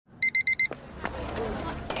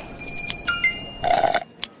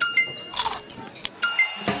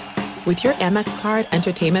With your Amex card,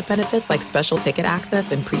 entertainment benefits like special ticket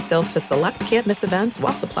access and pre-sales to select can't-miss events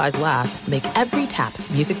while supplies last make every tap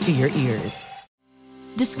music to your ears.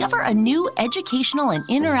 Discover a new educational and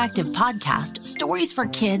interactive podcast, Stories for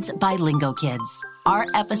Kids by Lingo Kids. Our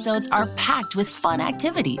episodes are packed with fun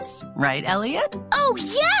activities. Right, Elliot? Oh,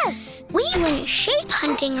 yes! We went shape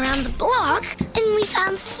hunting around the block, and we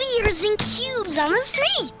found spheres and cubes on the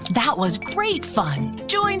street. That was great fun.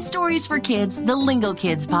 Join Stories for Kids, the Lingo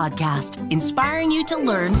Kids podcast, inspiring you to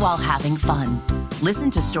learn while having fun.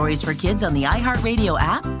 Listen to Stories for Kids on the iHeartRadio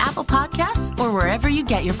app, Apple Podcasts, or wherever you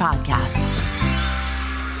get your podcasts.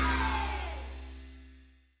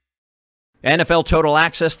 NFL Total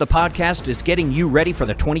Access, the podcast, is getting you ready for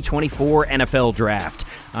the 2024 NFL Draft.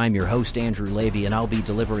 I'm your host, Andrew Levy, and I'll be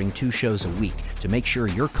delivering 2 shows a week to make sure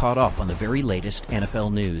you're caught up on the very latest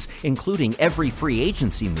NFL news, including every free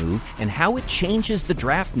agency move and how it changes the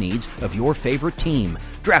draft needs of your favorite team.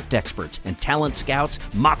 Draft experts and talent scouts,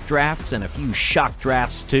 mock drafts, and a few shock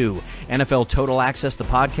drafts, too. NFL Total Access, the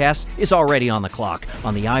podcast, is already on the clock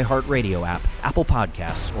on the iHeartRadio app, Apple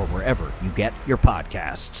Podcasts, or wherever you get your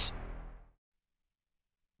podcasts.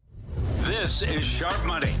 This is Sharp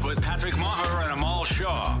Money with Patrick Maher and Amal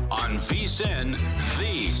Shaw on VSiN,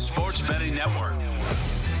 the Sports Betting Network.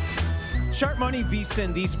 Sharp Money,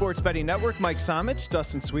 VSiN, the Sports Betting Network. Mike Somich,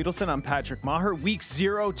 Dustin Sweetelson. I'm Patrick Maher. Week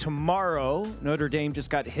 0 tomorrow. Notre Dame just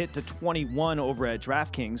got hit to 21 over at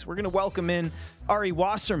DraftKings. We're going to welcome in Ari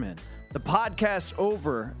Wasserman, the podcast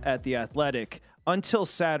over at The Athletic. Until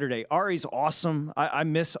Saturday. Ari's awesome. I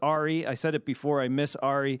miss Ari. I said it before. I miss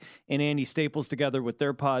Ari and Andy Staples together with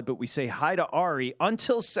their pod, but we say hi to Ari.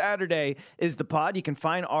 Until Saturday is the pod. You can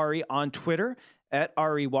find Ari on Twitter at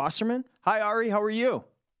Ari Wasserman. Hi, Ari. How are you?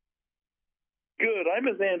 Good. I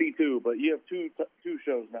miss Andy, too, but you have two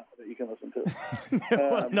shows now that you can listen to.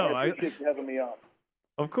 I appreciate you having me on.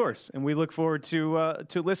 Of course, and we look forward to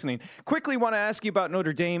listening. Quickly want to ask you about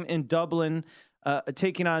Notre Dame in Dublin.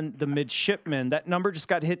 Taking on the Midshipmen. That number just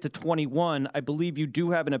got hit to 21. I believe you do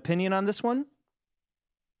have an opinion on this one?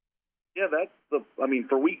 Yeah,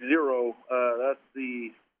 for week 0, that's the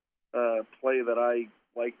play that I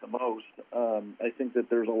like the most. I think that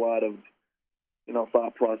there's a lot of,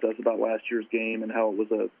 thought process about last year's game and how it was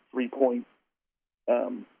a 3-point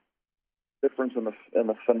difference in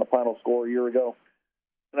the final score a year ago.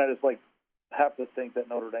 And I just have to think that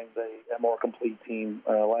Notre Dame's a more complete team.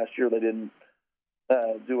 Last year they didn't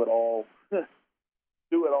do it all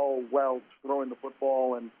well throwing the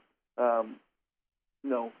football, and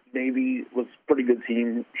Navy was a pretty good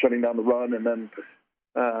team shutting down the run, and then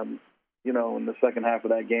in the second half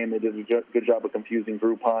of that game they did a good job of confusing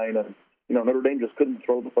Drew Pine, and Notre Dame just couldn't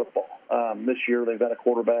throw the football. This year they've got a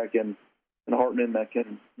quarterback in Hartman that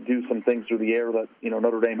can do some things through the air that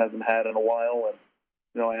Notre Dame hasn't had in a while, and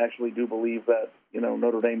I actually do believe that,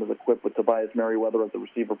 Notre Dame is equipped with Tobias Merriweather at the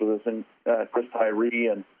receiver position, Chris Tyree,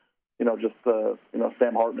 and,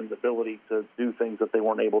 Sam Hartman's ability to do things that they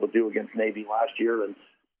weren't able to do against Navy last year. And,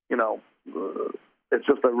 it's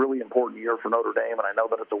just a really important year for Notre Dame. And I know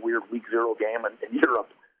that it's a weird week 0 game in Europe,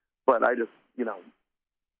 but I just,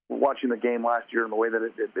 watching the game last year and the way that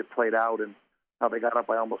it played out and how they got up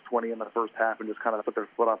by almost 20 in the first half and just kind of put their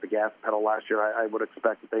foot off the gas pedal last year, I would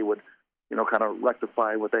expect that they would, kind of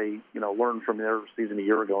rectify what they, learned from their season a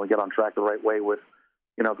year ago and get on track the right way with,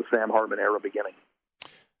 the Sam Hartman era beginning.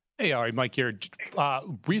 Hey, Ari, Mike here.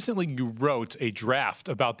 Recently you wrote a draft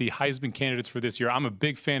about the Heisman candidates for this year. I'm a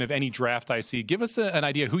big fan of any draft I see. Give us an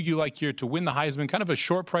idea who you like here to win the Heisman, kind of a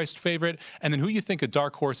short-priced favorite, and then who you think a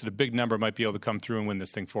dark horse at a big number might be able to come through and win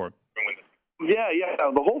this thing forward. Yeah.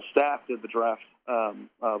 The whole staff did the draft,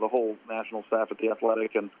 the whole national staff at The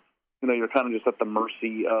Athletic, and, you're kind of just at the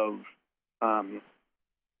mercy of,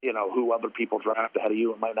 who other people draft ahead of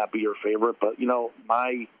you. It might not be your favorite, but,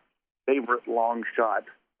 my favorite long shot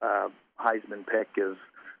Heisman pick is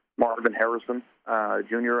Marvin Harrison,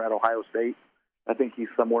 Jr. at Ohio State. I think he's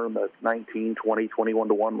somewhere in the 19, 20, 21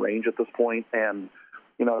 to 1 range at this point. And,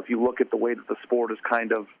 if you look at the way that the sport is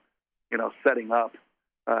kind of, setting up,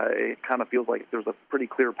 it kind of feels like there's a pretty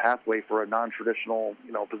clear pathway for a non-traditional,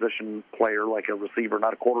 position player like a receiver,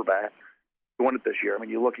 not a quarterback, to win it this year. I mean,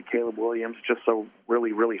 you look at Caleb Williams, just so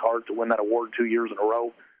really, really hard to win that award 2 years in a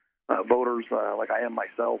row. Voters, like I am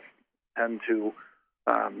myself, tend to,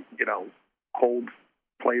 hold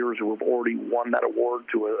players who have already won that award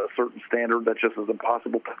to a certain standard that just is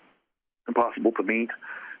impossible to meet.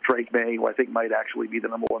 Drake May, who I think might actually be the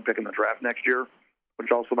number 1 pick in the draft next year,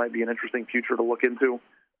 which also might be an interesting future to look into.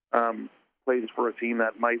 Plays for a team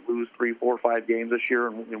that might lose 3, 4, 5 games this year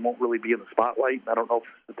and won't really be in the spotlight. I don't know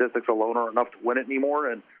if statistics alone are enough to win it anymore.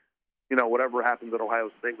 And, whatever happens at Ohio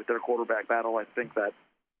State with their quarterback battle, I think that,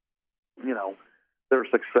 their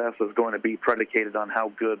success is going to be predicated on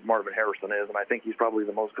how good Marvin Harrison is. And I think he's probably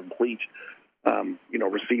the most complete,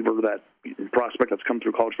 receiver prospect that's come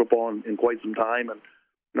through college football in quite some time. And,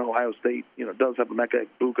 Ohio State, does have Emeka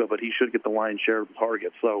Egbuka, but he should get the lion's share of the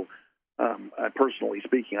target. So, personally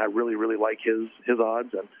speaking, I really, really like his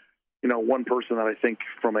odds. And, one person that I think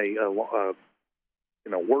from a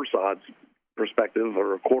worse odds perspective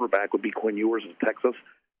or a quarterback would be Quinn Ewers of Texas.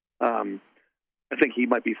 I think he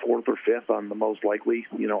might be fourth or fifth on the most likely,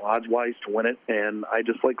 odds-wise to win it. And I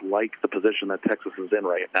just like the position that Texas is in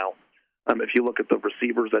right now. If you look at the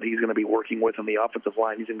receivers that he's going to be working with in the offensive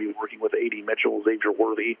line, he's going to be working with A.D. Mitchell, Xavier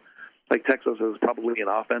Worthy. Texas is probably an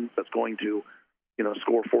offense that's going to,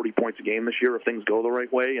 score 40 points a game this year if things go the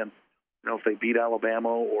right way. And, if they beat Alabama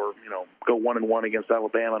or, go 1-1 against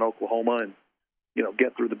Alabama and Oklahoma and,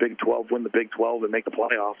 get through the Big 12, win the Big 12 and make the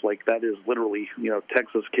playoffs, that is literally,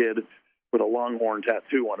 Texas kid with a Longhorn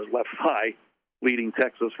tattoo on his left thigh leading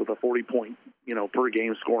Texas with a 40-point, per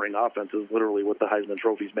game scoring offense is literally what the Heisman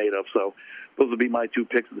Trophy is made of. So those would be my two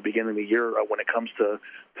picks at the beginning of the year when it comes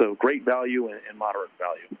to great value and moderate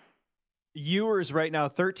value. Ewers right now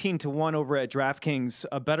 13-1 over at DraftKings,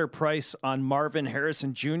 a better price on Marvin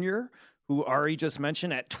Harrison Jr., who Ari just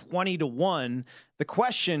mentioned, at 20-1. The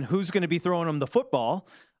question, who's going to be throwing him the football,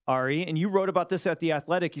 Ari? And you wrote about this at The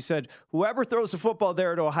Athletic. You said, whoever throws the football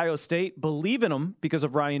there at Ohio State, believe in him because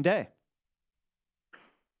of Ryan Day.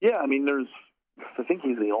 Yeah, I mean, I think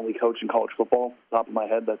he's the only coach in college football, top of my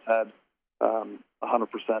head, that's had 100%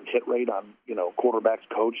 hit rate on, quarterbacks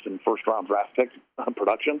coached and first-round draft pick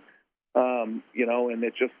production. And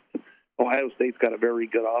it just, Ohio State's got a very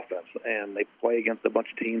good offense, and they play against a bunch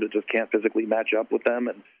of teams that just can't physically match up with them.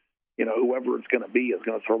 And, whoever it's going to be is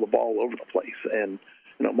going to throw the ball all over the place. And,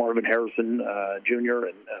 Marvin Harrison Jr.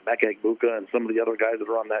 and Emeka Egbuka and some of the other guys that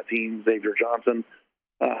are on that team, Xavier Johnson,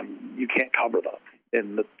 you can't cover them.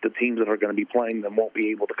 And the teams that are going to be playing them won't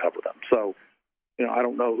be able to cover them. So, I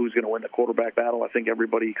don't know who's going to win the quarterback battle. I think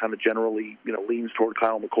everybody kind of generally, leans toward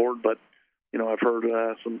Kyle McCord, but I've heard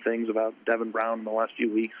some things about Devin Brown in the last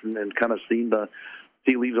few weeks and kind of seen the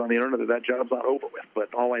tea leaves on the internet that job's not over with.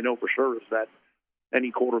 But all I know for sure is that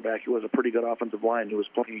any quarterback who has a pretty good offensive line who is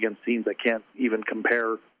playing against teams that can't even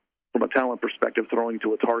compare from a talent perspective throwing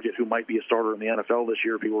to a target who might be a starter in the NFL this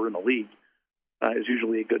year if he were in the league is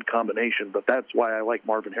usually a good combination. But that's why I like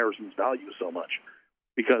Marvin Harrison's value so much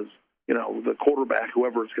because, the quarterback,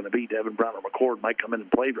 whoever it's going to be, Devin Brown or McCord, might come in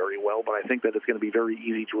and play very well, but I think that it's going to be very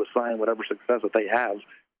easy to assign whatever success that they have,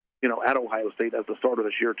 at Ohio State as the starter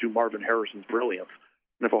this year to Marvin Harrison's brilliance.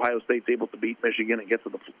 And if Ohio State's able to beat Michigan and get to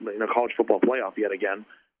the college football playoff yet again,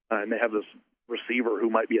 and they have this receiver who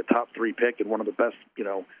might be a top 3 pick and one of the best,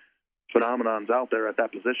 phenomenons out there at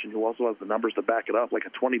that position who also has the numbers to back it up, like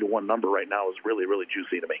a 20-1 number right now is really, really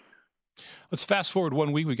juicy to me. Let's fast forward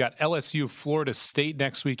 1 week. We got LSU, Florida State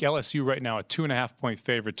next week. LSU right now a 2.5-point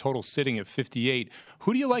favorite, total sitting at 58.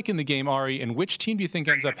 Who do you like in the game, Ari, and which team do you think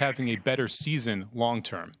ends up having a better season long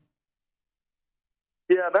term?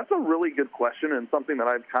 Yeah, that's a really good question and something that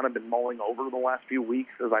I've kind of been mulling over the last few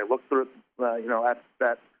weeks as I look through at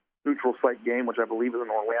that neutral site game, which I believe is in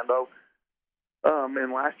Orlando.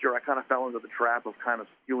 And last year I kind of fell into the trap of kind of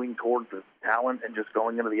skewing towards the talent and just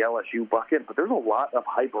going into the LSU bucket. But there's a lot of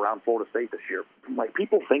hype around Florida State this year.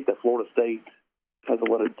 People think that Florida State has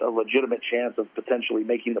a legitimate chance of potentially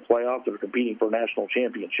making the playoffs or competing for a national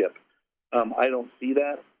championship. I don't see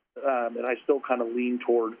that. And I still kind of lean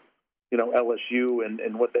toward, LSU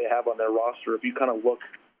and what they have on their roster. If you kind of look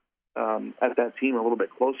at that team a little bit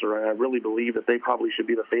closer, I really believe that they probably should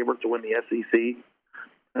be the favorite to win the SEC.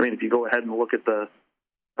 I mean, if you go ahead and look at the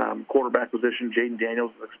quarterback position, Jaden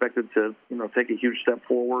Daniels is expected to, take a huge step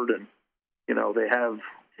forward. And, they have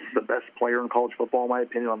the best player in college football, in my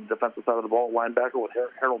opinion, on the defensive side of the ball, linebacker with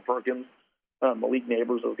Harold Perkins. Malik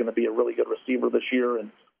Neighbors is going to be a really good receiver this year.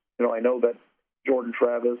 And, I know that Jordan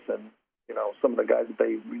Travis and, some of the guys that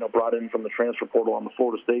they, brought in from the transfer portal on the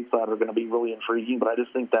Florida State side are going to be really intriguing. But I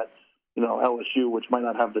just think that, LSU, which might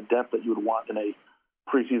not have the depth that you would want in a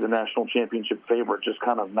preseason national championship favorite, just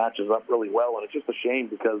kind of matches up really well. And it's just a shame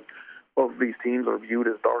because both of these teams are viewed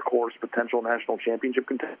as dark horse potential national championship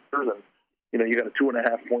contenders. And, you got a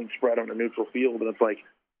 2.5-point spread on a neutral field. And it's like,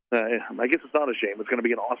 I guess it's not a shame. It's going to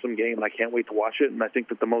be an awesome game, and I can't wait to watch it. And I think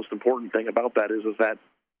that the most important thing about that is that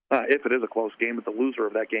if it is a close game, that the loser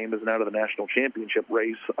of that game isn't out of the national championship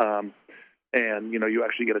race. And, you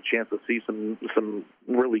actually get a chance to see some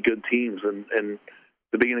really good teams. And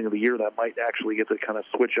the beginning of the year, that might actually get to kind of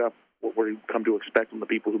switch up what we come to expect from the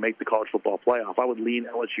people who make the college football playoff. I would lean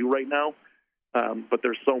LSU right now, But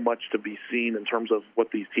there's so much to be seen in terms of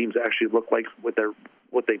what these teams actually look like with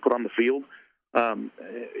what they put on the field,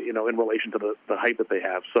 in relation to the hype that they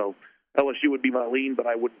have. So LSU would be my lean, but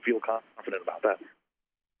I wouldn't feel confident about that.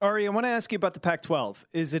 Ari, I want to ask you about the Pac-12.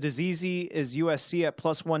 Is it as easy as USC at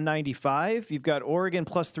plus 195? You've got Oregon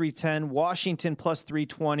plus 310, Washington plus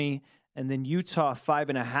 320, and then Utah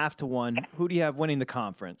 5.5 to 1. Who do you have winning the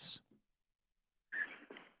conference?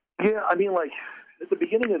 Yeah, I mean, like at the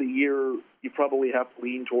beginning of the year, you probably have to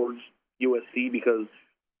lean towards USC because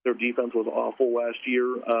their defense was awful last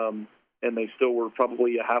year, and they still were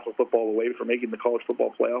probably a half a football away from making the college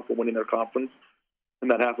football playoff and winning their conference. And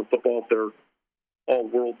that half a football, if their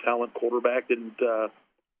all-world talent quarterback didn't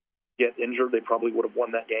get injured, they probably would have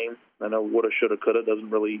won that game. I know woulda, shoulda, coulda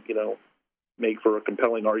doesn't really, make for a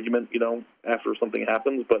compelling argument, after something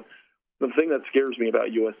happens. But the thing that scares me about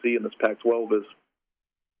USC in this Pac-12 is,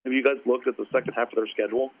 have you guys looked at the second half of their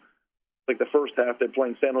schedule? Like the first half, they're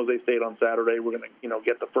playing San Jose State on Saturday. We're going to,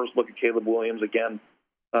 get the first look at Caleb Williams again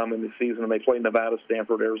in the season. And they play Nevada,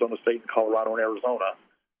 Stanford, Arizona State, Colorado, and Arizona.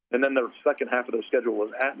 And then their second half of their schedule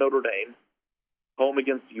was at Notre Dame, home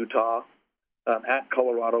against Utah, at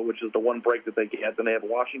Colorado, which is the one break that they get. Then they have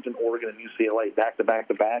Washington, Oregon, and UCLA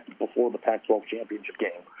back-to-back-to-back before the Pac-12 championship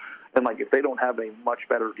game. And, if they don't have a much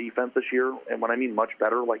better defense this year, and when I mean much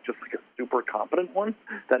better, just a super competent one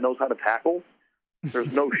that knows how to tackle,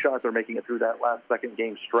 there's no shot they're making it through that last second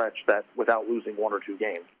game stretch without losing one or two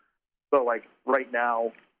games. So, right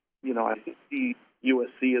now, I see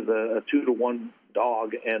USC as a 2-to-1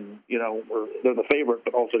 dog, and they're the favorite,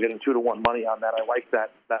 but also getting 2-to-1 money on that. I like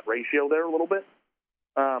that ratio there a little bit,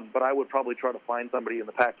 but I would probably try to find somebody in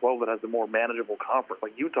the Pac-12 that has a more manageable conference,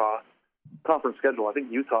 like Utah conference schedule. I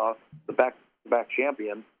think Utah, the back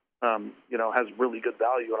champion, has really good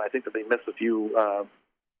value, and I think that they miss a few,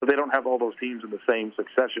 but they don't have all those teams in the same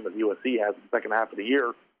succession that USC has in the second half of the year,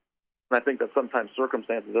 and I think that sometimes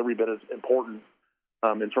circumstances every bit as important.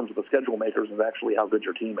 In terms of the schedule makers, is actually how good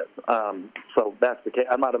your team is. So that's the case.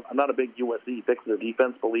 I'm not a big USC fix their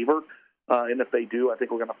defense believer, and if they do, I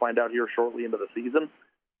think we're going to find out here shortly into the season.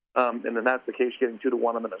 And then that's the case. Getting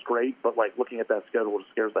 2-to-1 on them is great, but looking at that schedule just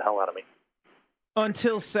scares the hell out of me.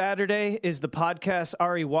 Until Saturday is the podcast.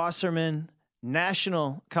 Ari Wasserman,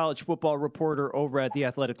 national college football reporter over at The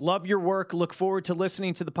Athletic. Love your work. Look forward to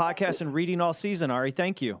listening to the podcast and reading all season. Ari,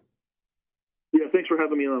 thank you. Yeah, thanks for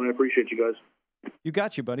having me on. I appreciate you guys. You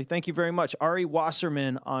got you, buddy. Thank you very much. Ari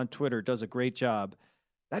Wasserman on Twitter does a great job.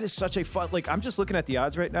 That is such a fun, I'm just looking at the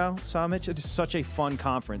odds right now, Samich. It is such a fun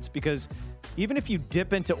conference because even if you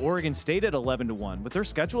dip into Oregon State at 11-1 with their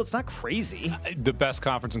schedule, it's not crazy. The best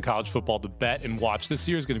conference in college football to bet and watch this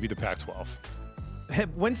year is going to be the Pac-12.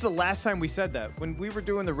 When's the last time we said that? When we were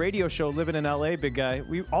doing the radio show living in LA, big guy,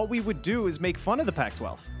 all we would do is make fun of the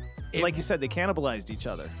Pac-12. Like you said, they cannibalized each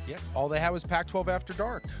other. Yeah, all they had was Pac-12 After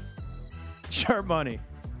Dark. Sharp money.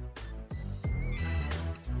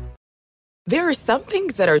 There are some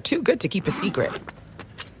things that are too good to keep a secret.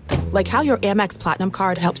 Like how your Amex Platinum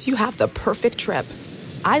card helps you have the perfect trip.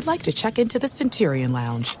 I'd like to check into the Centurion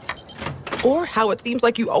Lounge. Or how it seems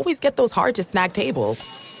like you always get those hard-to-snag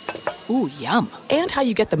tables. Ooh, yum. And how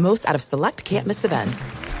you get the most out of select can't-miss events.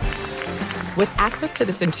 With access to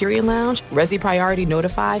the Centurion Lounge, Resi Priority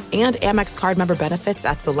Notified, and Amex card member benefits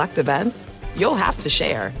at select events, you'll have to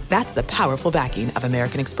share. That's the powerful backing of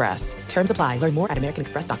American Express. Terms apply. Learn more at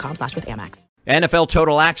americanexpress.com/withAmex. NFL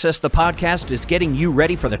Total Access, the podcast, is getting you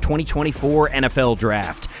ready for the 2024 NFL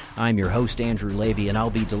Draft. I'm your host, Andrew Levy, and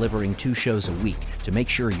I'll be delivering 2 shows a week to make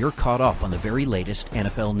sure you're caught up on the very latest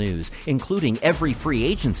NFL news, including every free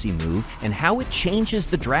agency move and how it changes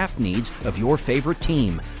the draft needs of your favorite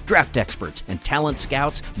team. Draft experts and talent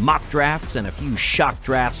scouts, mock drafts, and a few shock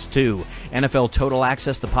drafts, too. NFL Total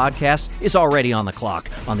Access, the podcast, is already on the clock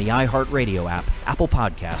on the iHeartRadio app, Apple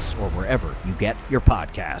Podcasts, or wherever you get your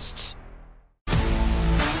podcasts.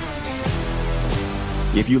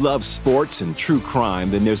 If you love sports and true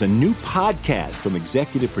crime, then there's a new podcast from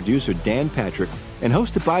executive producer Dan Patrick and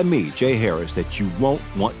hosted by me, Jay Harris, that you won't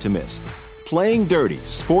want to miss. Playing Dirty: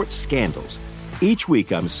 Sports Scandals. Each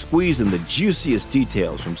week, I'm squeezing the juiciest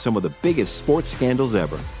details from some of the biggest sports scandals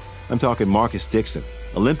ever. I'm talking Marcus Dixon,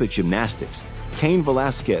 Olympic gymnastics, Cain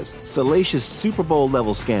Velasquez, salacious Super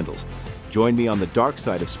Bowl-level scandals. Join me on the dark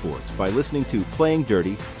side of sports by listening to Playing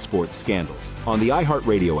Dirty: Sports Scandals on the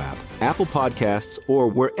iHeartRadio app, Apple Podcasts, or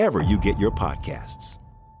wherever you get your podcasts.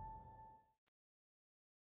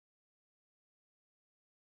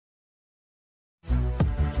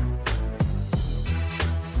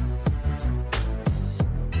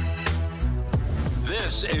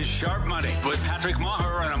 This is Sharp Money with Patrick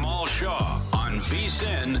Maher and Amal Shaw on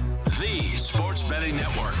VSiN, the Sports Betting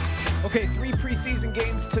Network. Okay, 3 preseason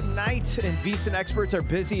games tonight, and VSiN experts are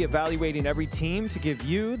busy evaluating every team to give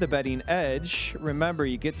you the betting edge. Remember,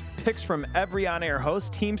 you get picks from every on-air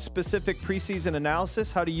host, team-specific preseason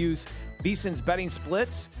analysis, how to use VSiN's betting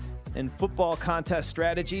splits, and football contest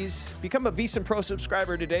strategies. Become a VSiN Pro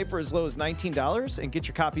subscriber today for as low as $19 and get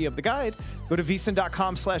your copy of the guide. Go to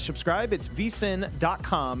VSiN.com/subscribe. It's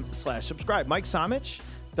VSiN.com/subscribe. Mike Somich,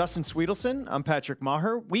 Dustin Sweetelson, I'm Patrick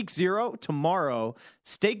Maher. Week 0 tomorrow.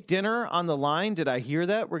 Steak dinner on the line. Did I hear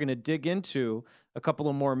that? We're going to dig into a couple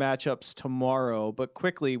of more matchups tomorrow. But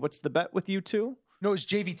quickly, what's the bet with you two? No, it's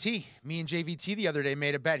JVT. Me and JVT the other day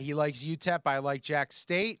made a bet. He likes UTEP. I like Jack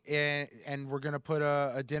State. And we're going to put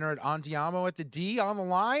a dinner at Andiamo at the D on the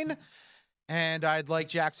line. And I'd like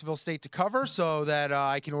Jacksonville State to cover so that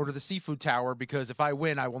I can order the seafood tower, because if I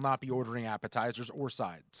win, I will not be ordering appetizers or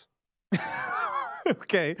sides.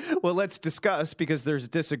 Okay, well, let's discuss, because there's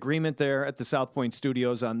disagreement there at the South Point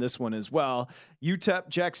Studios on this one as well. UTEP,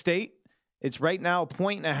 Jack State. It's right now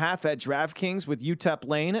 1.5 at DraftKings with UTEP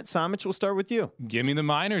laying it. Somich, we'll start with you. Give me the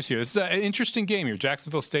Miners here. This is an interesting game here.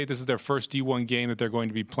 Jacksonville State, this is their first D1 game that they're going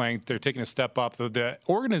to be playing. They're taking a step up. The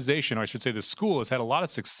organization, or I should say the school, has had a lot of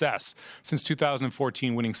success since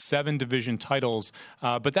 2014, winning 7 division titles.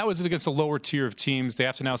 But that was against a lower tier of teams. They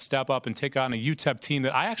have to now step up and take on a UTEP team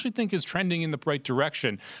that I actually think is trending in the right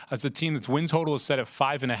direction. As a team that's win total is set at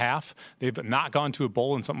 5.5. They've not gone to a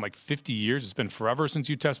bowl in something like 50 years. It's been forever since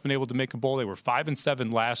UTEP's been able to make a bowl. They were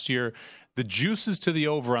 5-7 last year. The juice is to the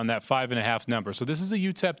over on that 5.5 number. So this is a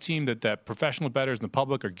UTEP team that professional bettors and the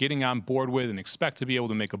public are getting on board with and expect to be able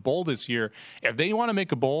to make a bowl this year. If they want to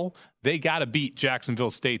make a bowl, they got to beat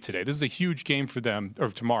Jacksonville State today. This is a huge game for them, or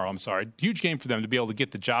tomorrow, I'm sorry. Huge game for them to be able to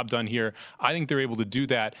get the job done here. I think they're able to do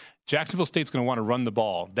that. Jacksonville State's going to want to run the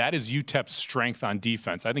ball. That is UTEP's strength on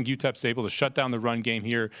defense. I think UTEP's able to shut down the run game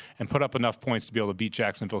here and put up enough points to be able to beat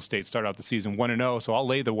Jacksonville State, start out the season 1-0. So I'll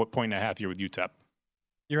lay the 1.5 here with UTEP.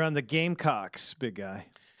 You're on the Gamecocks, big guy.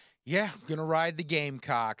 Yeah, going to ride the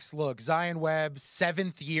Gamecocks. Look, Zion Webb,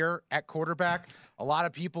 7th year at quarterback. A lot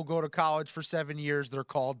of people go to college for 7 years. They're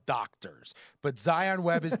called doctors. But Zion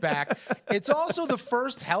Webb is back. It's also the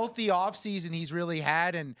first healthy offseason he's really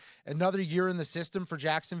had, and another year in the system for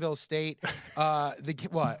Jacksonville State.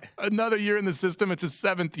 What? Another year in the system? It's his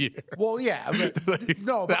 7th year. Well, yeah. But,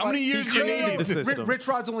 no, but how many years do you need? The system. Rich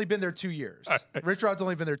Rod's only been there 2 years. Right. Rich Rod's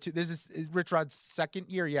only been there 2. This is Rich Rod's 2nd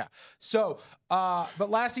year, yeah. So,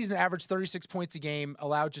 but last season averaged 36 points a game,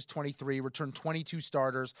 allowed just 23, returned 22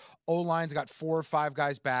 starters. O-line's got 4 or 5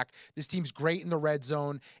 guys back. This team's great in the red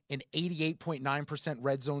zone, an 88.9%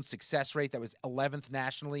 red zone success rate. That was 11th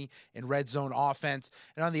nationally in red zone offense.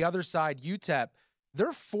 And on the other side, UTEP,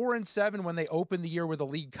 they're 4-7 when they open the year with a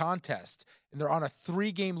league contest, and they're on a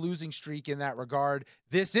 3-game losing streak in that regard.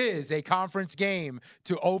 This is a conference game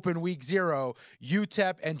to open week 0.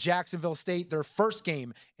 UTEP and Jacksonville State, their first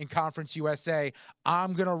game in Conference USA.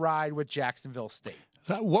 I'm going to ride with Jacksonville State.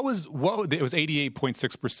 So it was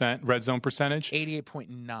 88.6% red zone percentage?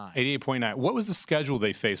 88.9. 88.9. What was the schedule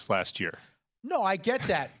they faced last year? No, I get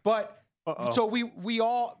that, but so we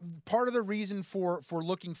all, part of the reason for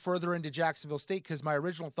looking further into Jacksonville State, because my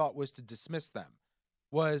original thought was to dismiss them,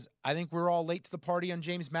 was I think we're all late to the party on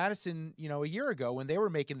James Madison, a year ago when they were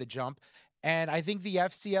making the jump. And I think the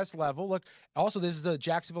FCS level, look, also this is a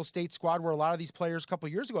Jacksonville State squad where a lot of these players a couple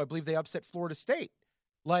of years ago, I believe they upset Florida State.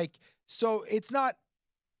 So it's not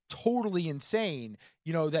totally insane,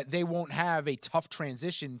 that they won't have a tough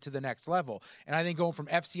transition to the next level. And I think going from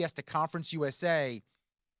FCS to Conference USA,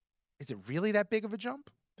 is it really that big of a jump?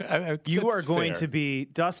 You are going to be,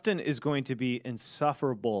 Dustin is going to be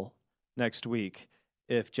insufferable next week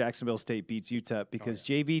if Jacksonville State beats UTEP, because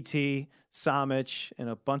JVT, Somich, and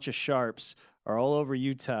a bunch of sharps are all over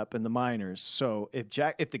UTEP and the Miners. So if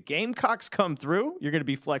the Gamecocks come through, you're going to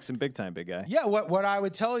be flexing big time, big guy. Yeah, what I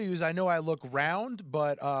would tell you is I know I look round,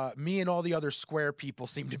 but me and all the other square people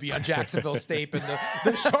seem to be on Jacksonville State, and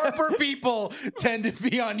the sharper people tend to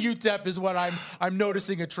be on UTEP is what I'm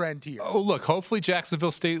noticing a trend here. Oh, look, hopefully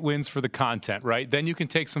Jacksonville State wins for the content, right? Then you can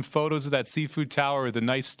take some photos of that seafood tower or the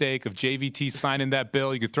nice steak of JVT signing that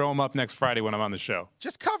bill. You can throw them up next Friday when I'm on the show.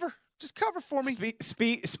 Just cover for me.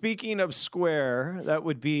 Speaking of square, that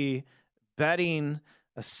would be betting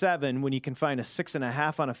a 7 when you can find a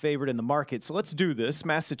 6.5 on a favorite in the market. So let's do this.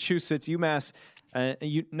 Massachusetts, UMass,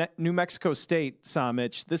 New Mexico State,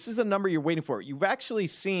 Somich. This is a number you're waiting for. You've actually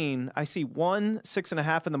seen, I see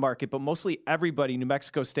 6.5 in the market, but mostly everybody, New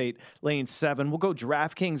Mexico State, laying 7. We'll go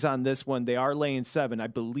DraftKings on this one. They are laying 7. I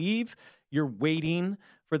believe you're waiting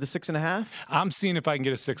for the 6.5? I'm seeing if I can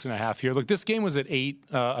get a 6.5 here. Look, this game was at 8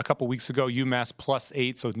 a couple weeks ago. UMass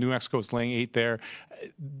 +8, so New Mexico's laying 8 there.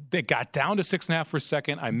 They got down to 6.5 for a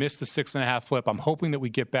second. I missed the 6.5 flip. I'm hoping that we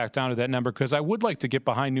get back down to that number because I would like to get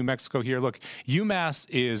behind New Mexico here. Look, UMass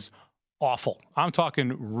is awful. I'm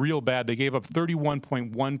talking real bad. They gave up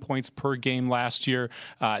 31.1 points per game last year.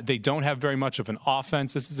 They don't have very much of an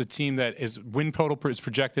offense. This is a team that is win total is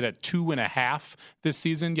projected at 2.5 this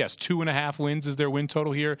season. Yes, 2.5 wins is their win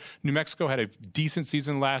total here. New Mexico had a decent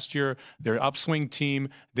season last year. They're an upswing team.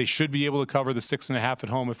 They should be able to cover the 6.5 at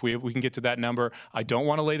home if we can get to that number. I don't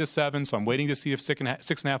want to lay the 7, so I'm waiting to see if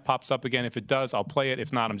 6.5 pops up again. If it does, I'll play it.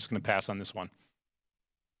 If not, I'm just going to pass on this one.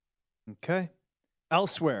 Okay.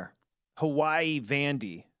 Elsewhere. Hawaii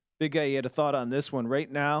Vandy. Big guy, you had a thought on this one.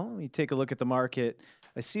 Right now, you take a look at the market.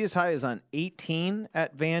 I see as high as on 18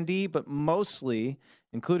 at Vandy, but mostly,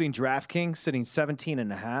 including DraftKings, sitting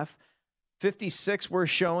 17.5. 56 we're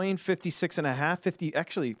showing,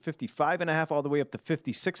 56.5, 55.5, all the way up to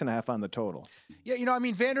 56.5 on the total. Yeah, I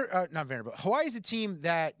mean, not Vanderbilt. Hawaii is a team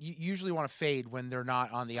that you usually want to fade when they're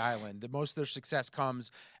not on the island. Most of their success comes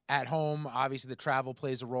at home. Obviously, the travel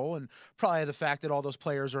plays a role, and probably the fact that all those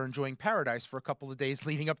players are enjoying paradise for a couple of days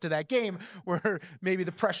leading up to that game where maybe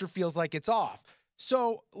the pressure feels like it's off.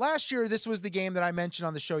 So last year, this was the game that I mentioned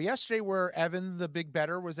on the show yesterday where Evan, the big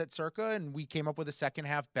bettor, was at Circa, and we came up with a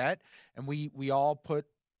second-half bet, and we all put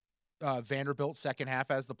Vanderbilt second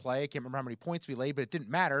half as the play. I can't remember how many points we laid, but it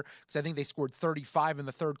didn't matter because I think they scored 35 in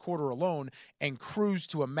the third quarter alone and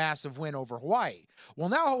cruised to a massive win over Hawaii. Well,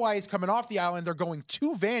 now Hawaii's coming off the island. They're going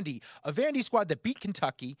to Vandy, a Vandy squad that beat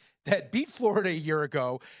Kentucky, that beat Florida a year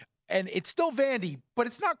ago, and it's still Vandy, but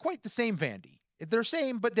it's not quite the same Vandy. They're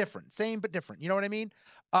same but different. Same but different. You know what I mean?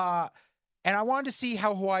 And I wanted to see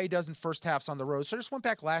how Hawaii does in first halves on the road. So I just went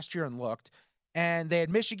back last year and looked. And they had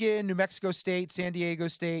Michigan, New Mexico State, San Diego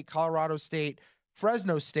State, Colorado State,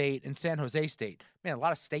 Fresno State, and San Jose State. Man, a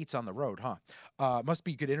lot of states on the road, huh? Must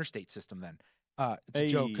be a good interstate system then. It's a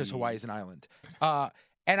joke because Hawaii is an island.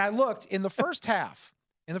 And I looked in the first half.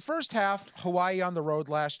 In the first half, Hawaii on the road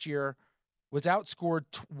last year was outscored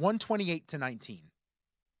 128-19.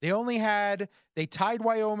 They tied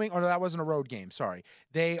Wyoming. Oh, no, that wasn't a road game. Sorry.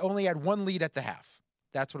 They only had one lead at the half.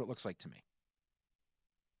 That's what it looks like to me.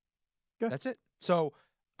 Good. That's it. So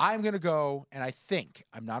I'm going to go, and I think,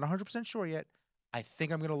 I'm not 100% sure yet, I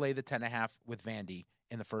think I'm going to lay the 10.5 with Vandy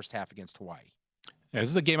in the first half against Hawaii. Yeah, this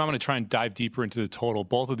is a game I'm going to try and dive deeper into the total.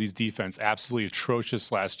 Both of these defense absolutely atrocious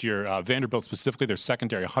last year. Vanderbilt specifically, their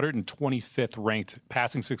secondary, 125th ranked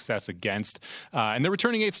passing success against. And they're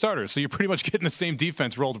returning 8 starters, so you're pretty much getting the same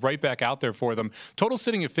defense rolled right back out there for them. Total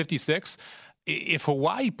sitting at 56. If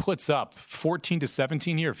Hawaii puts up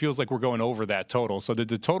 14-17 here, it feels like we're going over that total. So the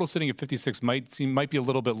total sitting at 56 might be a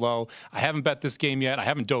little bit low. I haven't bet this game yet. I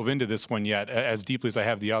haven't dove into this one yet as deeply as I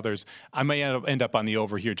have the others. I may end up on the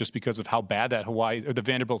over here just because of how bad that the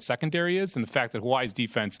Vanderbilt secondary is, and the fact that Hawaii's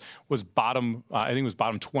defense was bottom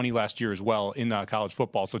 20 last year as well in college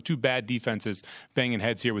football. So 2 bad defenses banging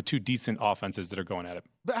heads here with 2 decent offenses that are going at it.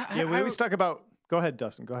 Yeah, we always talk about. Go ahead,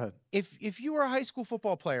 Dustin. Go ahead. If you were a high school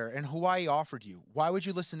football player and Hawaii offered you, why would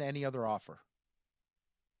you listen to any other offer?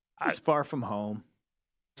 Just far from home.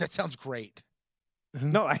 That sounds great.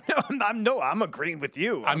 No, I know. I'm agreeing with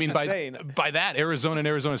you. I mean, by that, Arizona and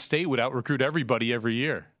Arizona State would out-recruit everybody every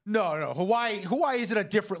year. No. Hawaii is at a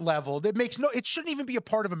different level. It shouldn't even be a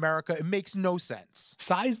part of America. It makes no sense.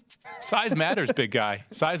 Size matters, big guy.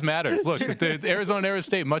 Size matters. Look, the Arizona and Arizona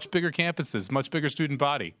State, much bigger campuses, much bigger student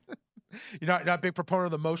body. You're not a big proponent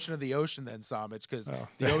of the motion of the ocean then, Samich, because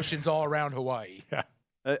the ocean's all around Hawaii. Yeah.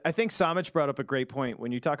 I think Samich brought up a great point.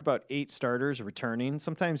 When you talk about 8 starters returning,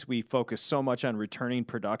 sometimes we focus so much on returning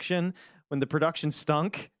production. When the production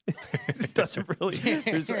stunk, it doesn't really.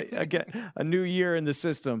 There's, again, a new year in the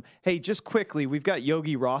system. Hey, just quickly, we've got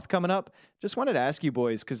Yogi Roth coming up. Just wanted to ask you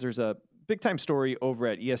boys, because there's a big-time story over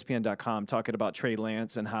at ESPN.com talking about Trey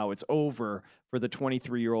Lance and how it's over for the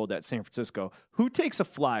 23-year-old at San Francisco. Who takes a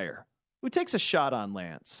flyer? Who takes a shot on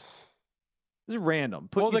Lance? This is random.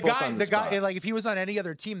 The guy, like if he was on any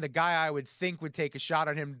other team, the guy I would think would take a shot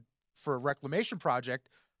on him for a reclamation project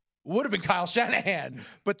would have been Kyle Shanahan.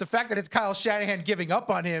 But the fact that it's Kyle Shanahan giving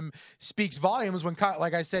up on him speaks volumes. When,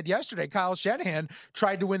 like I said yesterday, Kyle Shanahan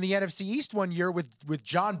tried to win the NFC East one year with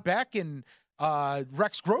John Beck and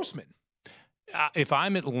Rex Grossman. If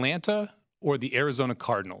I'm Atlanta or the Arizona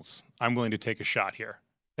Cardinals, I'm willing to take a shot here.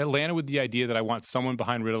 Atlanta with the idea that I want someone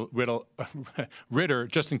behind Ritter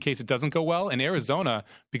just in case it doesn't go well. And Arizona,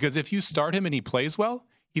 because if you start him and he plays well,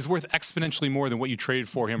 he's worth exponentially more than what you traded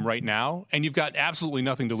for him right now. And you've got absolutely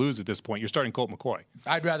nothing to lose at this point. You're starting Colt McCoy.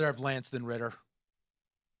 I'd rather have Lance than Ritter.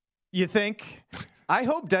 You think? I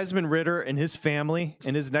hope Desmond Ridder and his family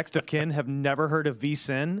and his next of kin have never heard of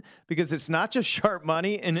VSiN, because it's not just Sharp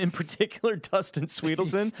Money, and in particular Dustin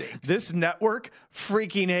Sweetelson. This network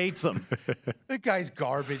freaking hates him. That guy's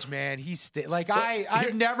garbage, man.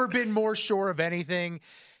 I've never been more sure of anything.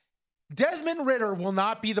 Desmond Ridder will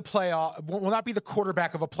not be the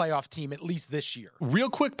quarterback of a playoff team, at least this year. Real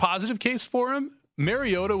quick positive case for him.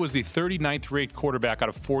 Mariota was the 39th ranked quarterback out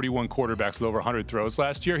of 41 quarterbacks with over 100 throws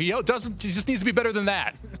last year. He just needs to be better than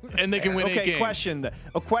that, and they can win 8 games.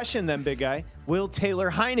 A question then, big guy. Will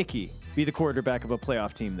Taylor Heineke be the quarterback of a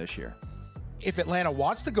playoff team this year? If Atlanta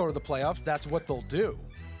wants to go to the playoffs, that's what they'll do.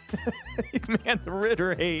 Man, the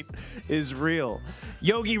Ridder hate is real.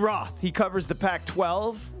 Yogi Roth, he covers the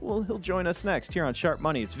Pac-12. Well, he'll join us next here on Sharp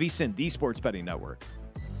Money. It's VSiN, the Sports Betting Network.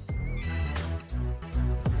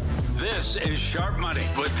 This is Sharp Money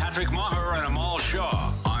with Patrick Maher and Amal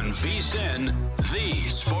Shaw on VSiN, the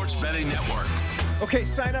Sports Betting Network. Okay,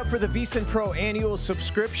 sign up for the VSiN Pro annual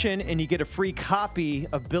subscription and you get a free copy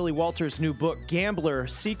of Billy Walters' new book, Gambler,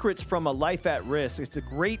 Secrets from a Life at Risk. It's a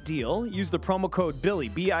great deal. Use the promo code Billy,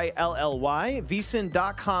 BILLY,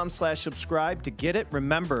 VSiN.com/subscribe to get it.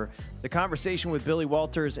 Remember, the conversation with Billy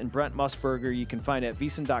Walters and Brent Musburger you can find at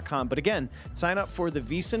VSiN.com. But again, sign up for the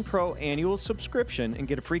VSiN Pro annual subscription and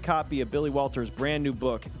get a free copy of Billy Walters' brand new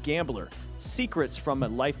book, Gambler, Secrets from a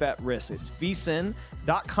Life at Risk. It's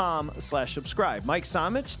VSiN.com/subscribe. Mike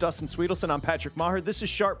Somich, Dustin Sweetelson, I'm Patrick Maher. This is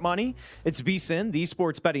Sharp Money. It's VSiN, the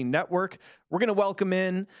Sports Betting Network. We're going to welcome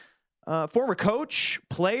in former coach,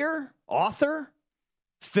 player, author,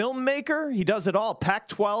 filmmaker. He does it all.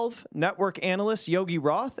 Pac-12 network analyst Yogi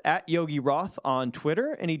Roth, at Yogi Roth on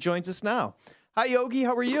Twitter, and he joins us now. Hi, Yogi.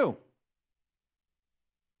 How are you?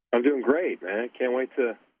 I'm doing great, man. Can't wait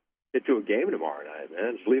to get to a game tomorrow night,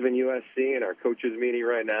 man. Just leaving USC and our coaches meeting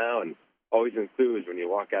right now, and always enthused when you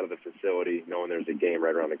walk out of the facility knowing there's a game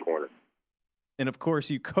right around the corner. And, of course,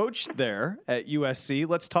 you coached there at USC.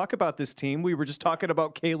 Let's talk about this team. We were just talking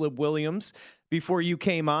about Caleb Williams before you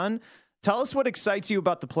came on. Tell us what excites you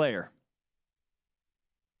about the player.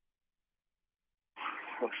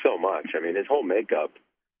 So much. I mean, his whole makeup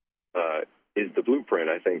is the blueprint,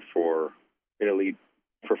 I think, for an elite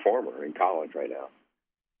performer in college right now.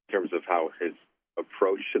 In terms of how his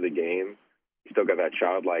approach to the game, he's still got that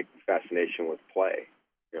childlike fascination with play.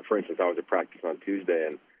 You know, for instance, I was at practice on Tuesday,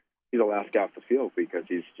 and he's the last guy off the field because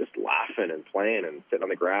he's just laughing and playing and sitting on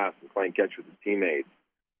the grass and playing catch with his teammates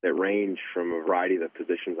that range from a variety of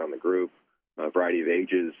positions on the group, a variety of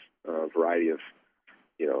ages, a variety of,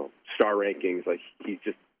 star rankings. Like, he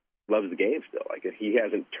just loves the game still. Like, he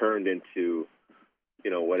hasn't turned into,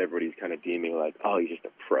 what everybody's kind of deeming like, oh, he's just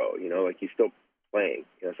a pro, like he's still playing.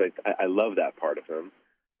 So I love that part of him.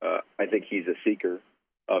 I think he's a seeker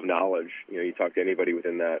of knowledge. You talk to anybody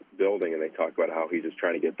within that building and they talk about how he's just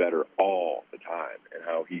trying to get better all the time, and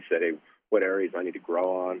how he said, hey, what areas I need to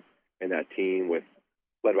grow on in that team led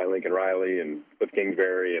by Lincoln Riley and Cliff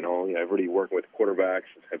Kingsbury and all, everybody working with quarterbacks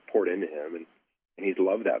have poured into him, and he's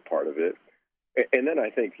loved that part of it. And then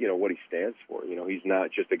I think, what he stands for, he's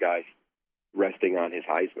not just a guy resting on his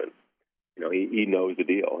Heisman. He knows the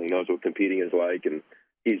deal. He knows what competing is like, and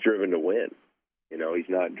he's driven to win. He's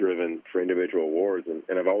not driven for individual awards.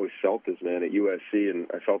 And I've always felt this, man, at USC,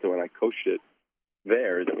 and I felt it when I coached it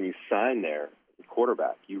there, that when you sign there as a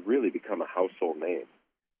quarterback, you really become a household name.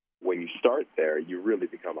 When you start there, you really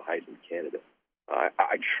become a Heisman candidate.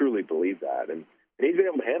 I truly believe that. And he's been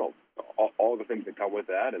able to handle all the things that come with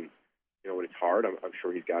that. And, when it's hard, I'm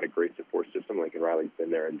sure he's got a great support system. Lincoln Riley's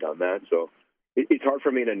been there and done that. So it's hard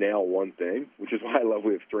for me to nail one thing, which is why I love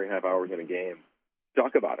we have 3.5 hours in a game to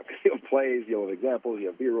talk about him. He'll plays, you'll have examples, you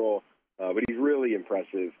have B-roll, but he's really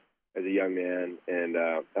impressive as a young man. And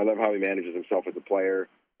I love how he manages himself as a player,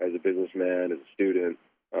 as a businessman, as a student.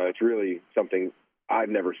 It's really something I've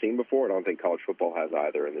never seen before. I don't think college football has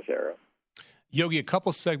either in this era. Yogi, a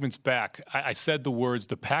couple segments back, I said the words,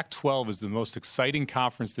 the Pac-12 is the most exciting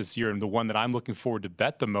conference this year and the one that I'm looking forward to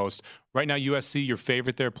bet the most. Right now, USC, your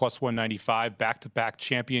favorite there, plus 195, back-to-back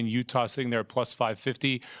champion. Utah sitting there, plus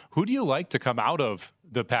 550. Who do you like to come out of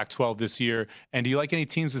the Pac-12 this year? And do you like any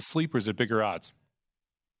teams as sleepers at bigger odds?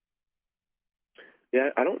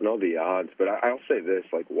 Yeah, I don't know the odds, but I'll say this,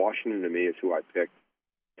 like Washington to me is who I picked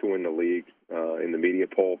to win the league in the media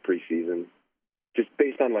poll preseason. Just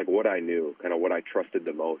based on like what I knew, kind of what I trusted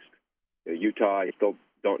the most. Utah, I still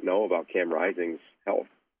don't know about Cam Rising's health.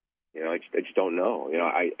 I just don't know.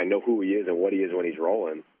 I know who he is and what he is when he's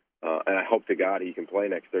rolling. And I hope to God he can play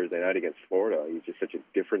next Thursday night against Florida. He's just such a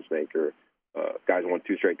difference maker. Guys won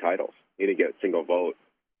 2 straight titles. He didn't get a single vote,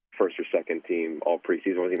 first or second team all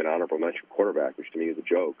preseason. Wasn't even an honorable mention quarterback, which to me is a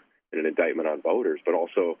joke. and an indictment on voters, but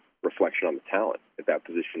also reflection on the talent at that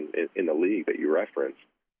position in the league that you referenced.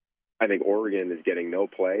 I think Oregon is getting no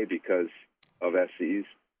play because of SC's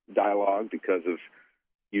dialogue, because of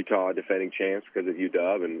Utah defending champs, because of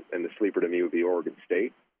UW, and the sleeper to me would be Oregon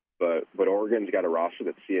State. But Oregon's got a roster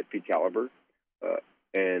that's CFP caliber.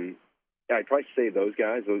 And I'd probably say those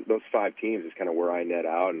guys, those 5 teams is kind of where I net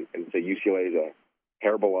out and say UCLA is a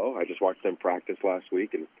hair below. I just watched them practice last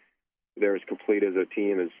week, and they're as complete as a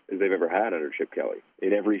team as they've ever had under Chip Kelly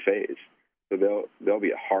in every phase. So they'll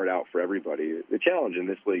be a hard out for everybody. The challenge in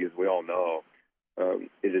this league, as we all know,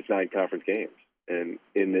 is it's 9 conference games. And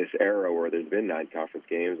in this era where there's been 9 conference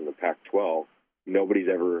games in the Pac-12, nobody's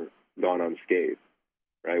ever gone unscathed,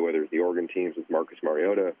 right? Whether it's the Oregon teams with Marcus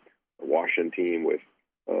Mariota, the Washington team with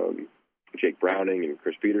Jake Browning and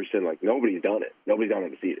Chris Peterson, like nobody's done it. Nobody's gone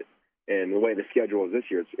undefeated. And the way the schedule is this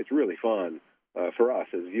year, it's really fun for us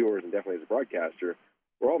as viewers and definitely as a broadcaster,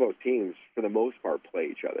 where all those teams, for the most part, play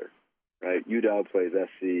each other, right? UW plays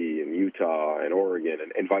SC and Utah and Oregon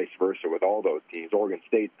and vice versa with all those teams. Oregon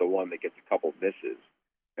State's the one that gets a couple misses,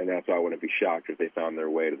 and that's why I wouldn't be shocked if they found their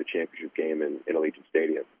way to the championship game in Allegiant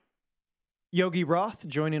Stadium. Yogi Roth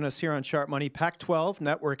joining us here on Sharp Money, Pac-12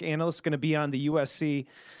 network analyst, going to be on the USC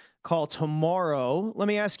call tomorrow. Let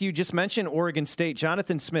me ask you, just mentioned Oregon State.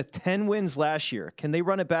 Jonathan Smith, 10 wins last year. Can they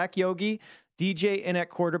run it back, Yogi? DJ in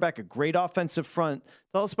at quarterback, a great offensive front.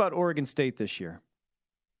 Tell us about Oregon State this year.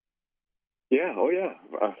 Yeah,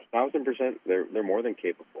 1,000%. They're more than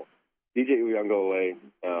capable. DJ Uiagalelei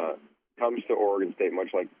comes to Oregon State much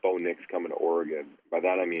like Bo Nix coming to Oregon. By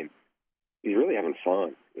that I mean he's really having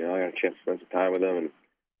fun. You know, I got a chance to spend some time with him,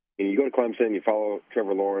 and you go to Clemson, you follow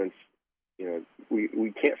Trevor Lawrence. You know,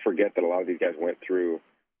 we can't forget that a lot of these guys went through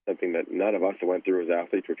something that none of us went through as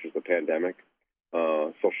athletes, which was the pandemic,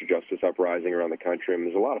 social justice uprising around the country. I mean,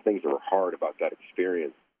 there's a lot of things that were hard about that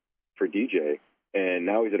experience for DJ. And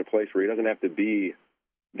now he's at a place where he doesn't have to be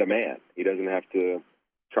the man. He doesn't have to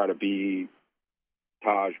try to be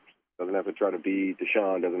Taj, doesn't have to try to be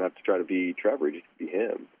Deshaun, doesn't have to try to be Trevor. He just can be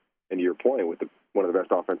him. And to your point, with one of the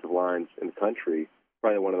best offensive lines in the country,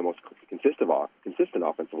 probably one of the most consistent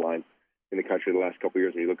offensive lines in the country the last couple of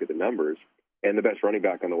years when you look at the numbers, and the best running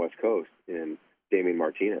back on the West Coast in Damian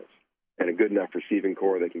Martinez, and a good enough receiving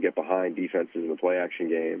core that can get behind defenses in the play-action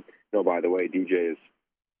game. No, by the way, DJ is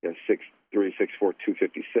 6'3", 6'4",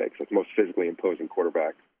 256. That's the most physically imposing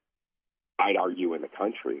quarterback, I'd argue, in the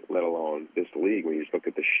country, let alone this league, when you just look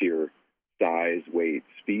at the sheer size, weight,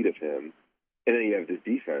 speed of him. And then you have this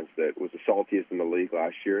defense that was the saltiest in the league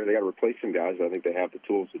last year. They got to replace some guys, but I think they have the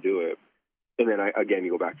tools to do it. And then, again,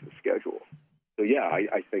 you go back to the schedule. So, yeah,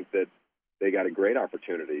 I think that they got a great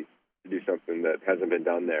opportunity to do something that hasn't been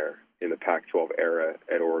done there in the Pac-12 era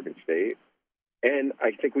at Oregon State. And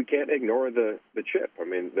I think we can't ignore the chip. I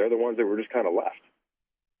mean, they're the ones that were just kind of left,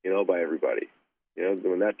 by everybody.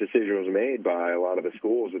 When that decision was made by a lot of the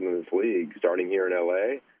schools in this league, starting here in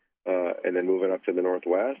L.A., and then moving up to the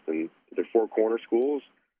Northwest, and their 4 corner schools,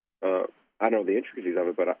 I don't know the intricacies of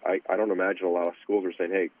it, but I don't imagine a lot of schools are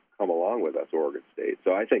saying, hey, come along with us, Oregon State.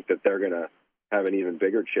 So I think that they're going to have an even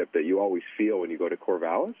bigger chip that you always feel when you go to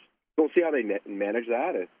Corvallis. We'll see how they manage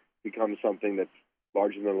that. It becomes something that's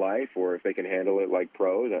larger than life, or if they can handle it like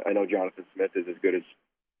pros. I know Jonathan Smith is as good as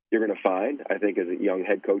you're going to find, I think, as a young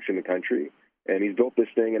head coach in the country. And he's built this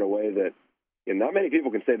thing in a way that not many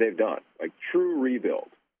people can say they've done, like true rebuild.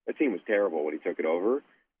 That team was terrible when he took it over,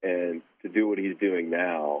 and to do what he's doing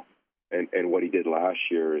now and what he did last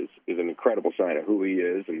year is an incredible sign of who he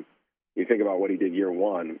is. And you think about what he did year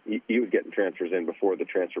one, he was getting transfers in before the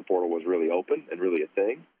transfer portal was really open and really a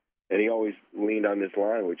thing. And he always leaned on this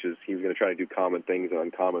line, which is he was going to try to do common things in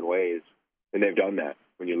uncommon ways. And they've done that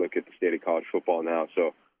when you look at the state of college football now.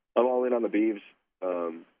 So I'm all in on the Beavs.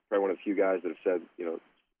 Probably one of the few guys that have said,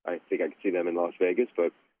 I think I could see them in Las Vegas,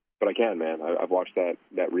 but I can, man. I've watched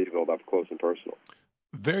that rebuild up close and personal.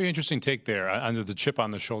 Very interesting take there, under the chip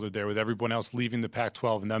on the shoulder there, with everyone else leaving the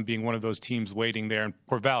Pac-12 and them being one of those teams waiting there. And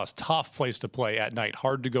Corvallis, tough place to play at night.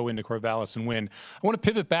 Hard to go into Corvallis and win. I want to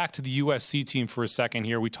pivot back to the USC team for a second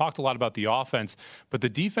here. We talked a lot about the offense, but the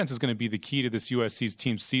defense is going to be the key to this USC's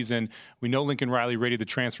team season. We know Lincoln Riley raided the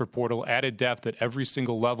transfer portal, added depth at every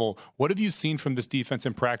single level. What have you seen from this defense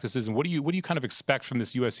in practices, and what do you kind of expect from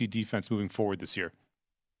this USC defense moving forward this year?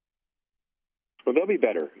 Well, they'll be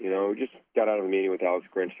better. We just got out of a meeting with Alex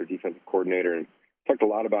Grinch, their defensive coordinator, and talked a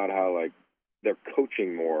lot about how, they're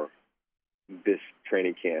coaching more this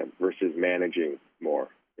training camp versus managing more.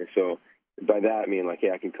 And so by that, I mean, hey,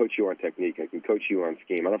 I can coach you on technique. I can coach you on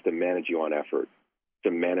scheme. I don't have to manage you on effort. I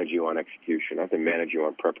have to manage you on execution. I have to manage you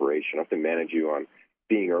on preparation. I have to manage you on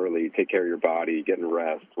being early, take care of your body, getting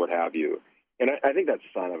rest, what have you. And I think that's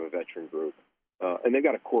a sign of a veteran group. And they've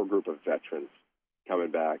got a core group of veterans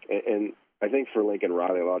coming back. And I think for Lincoln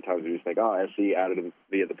Riley, a lot of times we just think, SC added him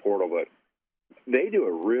via the portal, but they do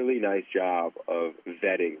a really nice job of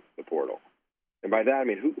vetting the portal. And by that, I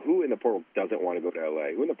mean, who in the portal doesn't want to go to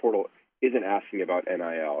L.A.? Who in the portal isn't asking about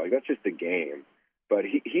NIL? Like, that's just a game. But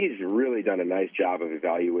he's really done a nice job of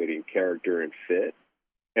evaluating character and fit.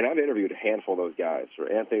 And I've interviewed a handful of those guys, for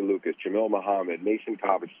Anthony Lucas, Jamil Muhammad, Mason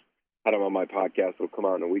Cobb. Had him on my podcast. It'll come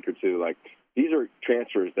out in a week or two. Like, these are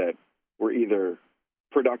transfers that were either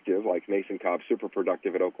productive, like Mason Cobb, super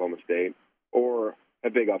productive at Oklahoma State, or a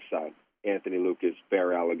big upside. Anthony Lucas,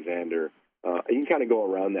 Bear Alexander. You can kind of go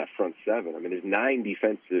around that front seven. I mean, there's 9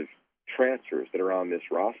 defensive transfers that are on this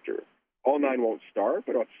roster. All 9 won't start,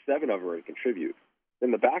 but about 7 of them are going to contribute.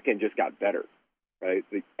 Then the back end just got better, right?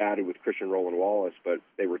 They added with Christian Roland Wallace, but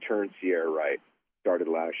they returned Sierra Wright, started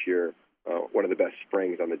last year. One of the best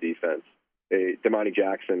springs on the defense. Damani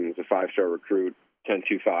Jackson is a 5-star recruit,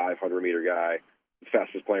 10.25, 100-meter guy, the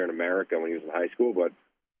fastest player in America when he was in high school, but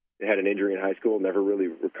he had an injury in high school, never really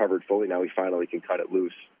recovered fully. Now he finally can cut it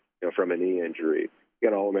loose, from a knee injury. You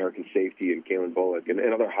got an All-American safety in Kalen Bullock and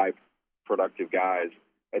other high-productive guys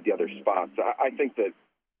at the other spots. So I think that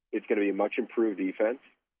it's going to be a much improved defense.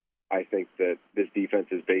 I think that this defense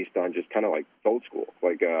is based on just kind of like old school.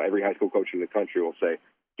 Like every high school coach in the country will say,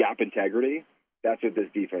 gap integrity, that's what this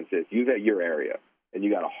defense is. Use at your area, and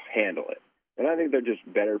you got to handle it. And I think they're just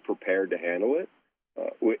better prepared to handle it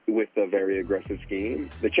with a very aggressive scheme.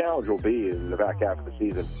 The challenge will be in the back half of the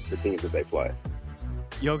season, the teams that they play.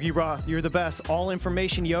 Yogi Roth, you're the best. All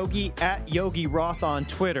information, Yogi, at Yogi Roth on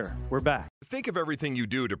Twitter. We're back. Think of everything you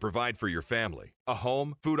do to provide for your family. A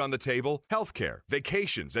home, food on the table, healthcare,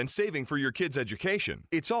 vacations, and saving for your kids' education.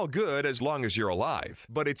 It's all good as long as you're alive,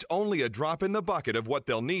 but it's only a drop in the bucket of what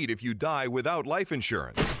they'll need if you die without life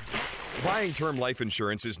insurance. Buying term life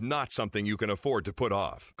insurance is not something you can afford to put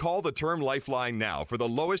off. Call the Term Lifeline now for the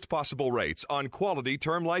lowest possible rates on quality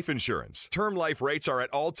term life insurance. Term life rates are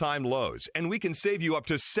at all-time lows, and we can save you up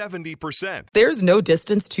to 70%. There's no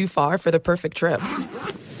distance too far for the perfect trip.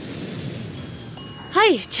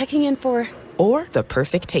 Hi, checking in for... Or the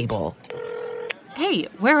perfect table. Hey,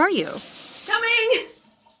 where are you? Coming!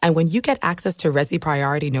 And when you get access to Resi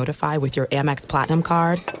Priority Notify with your Amex Platinum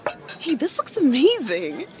card... Hey, this looks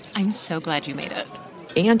amazing. I'm so glad you made it.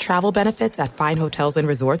 And travel benefits at fine hotels and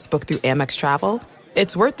resorts booked through Amex Travel,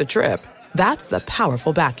 it's worth the trip. That's the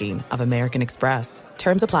powerful backing of American Express.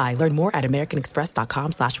 Terms apply. Learn more at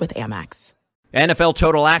americanexpress.com/withAmex. NFL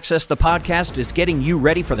Total Access, the podcast, is getting you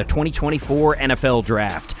ready for the 2024 NFL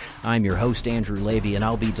Draft. I'm your host, Andrew Levy, and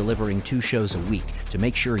I'll be delivering 2 shows a week to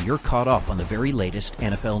make sure you're caught up on the very latest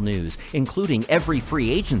NFL news, including every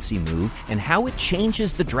free agency move and how it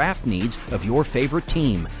changes the draft needs of your favorite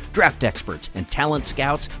team. Draft experts and talent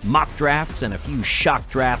scouts, mock drafts, and a few shock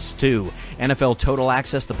drafts, too. NFL Total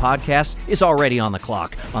Access, the podcast, is already on the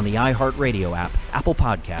clock on the iHeartRadio app, Apple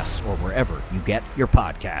Podcasts, or wherever you get your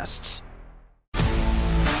podcasts.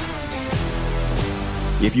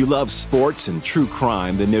 If you love sports and true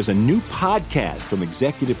crime, then there's a new podcast from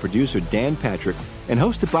executive producer Dan Patrick and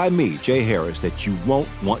hosted by me, Jay Harris, that you won't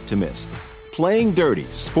want to miss. Playing Dirty: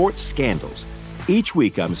 Sports Scandals. Each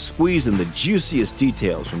week, I'm squeezing the juiciest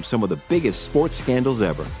details from some of the biggest sports scandals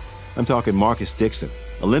ever. I'm talking Marcus Dixon,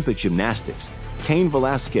 Olympic gymnastics, Cain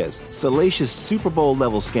Velasquez, salacious Super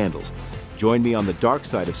Bowl-level scandals. Join me on the dark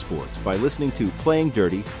side of sports by listening to Playing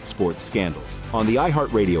Dirty: Sports Scandals on the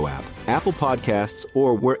iHeartRadio app, Apple Podcasts,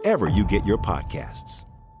 or wherever you get your podcasts.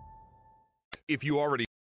 If you already...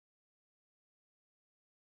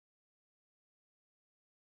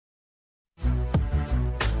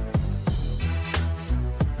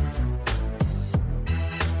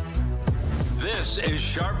 This is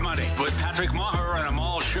Sharp Money with Patrick Maher and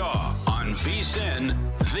Amal Shaw on VSiN,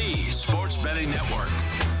 the Sports Betting Network.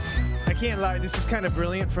 I can't lie, this is kind of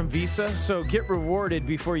brilliant from Visa. So get rewarded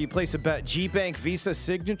before you place a bet. GBank Visa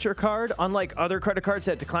Signature Card. Unlike other credit cards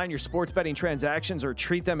that decline your sports betting transactions or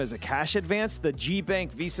treat them as a cash advance, the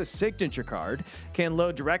GBank Visa Signature Card can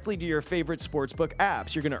load directly to your favorite sportsbook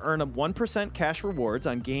apps. You're going to earn a 1% cash rewards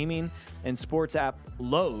on gaming and sports app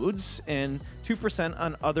loads and 2%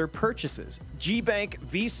 on other purchases. GBank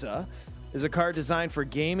Visa is a card designed for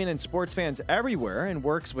gaming and sports fans everywhere and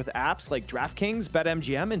works with apps like DraftKings,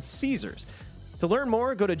 BetMGM, and Caesars. To learn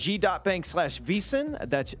more, go to g.bank/VSiN.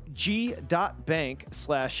 That's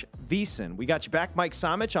g.bank/VSiN. We got you back. Mike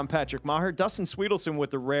Somich. I'm Patrick Maher. Dustin Sweetelson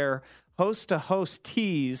with the rare host-to-host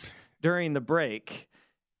tease during the break.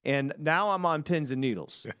 And now I'm on pins and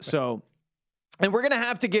needles. So And we're going to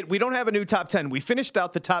have to we don't have a new top 10. We finished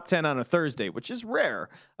out the top 10 on a Thursday, which is rare,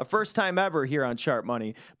 a first time ever here on Sharp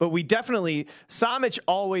Money. But we definitely, Samich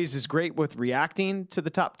always is great with reacting to the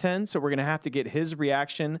top 10. So we're going to have to get his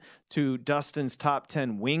reaction to Dustin's top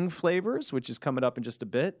 10 wing flavors, which is coming up in just a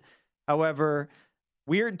bit. However,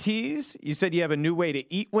 Weird Teas, you said you have a new way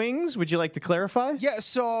to eat wings. Would you like to clarify? Yeah.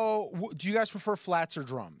 So do you guys prefer flats or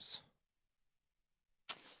drums?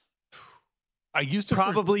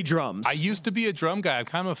 Probably drums. I used to be a drum guy. I'm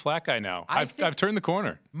kind of a flat guy now. I've turned the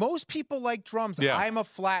corner. Most people like drums. Yeah. I'm a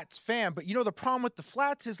flats fan, but the problem with the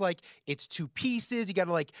flats is like it's 2 pieces. You got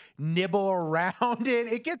to like nibble around it.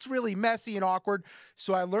 It gets really messy and awkward.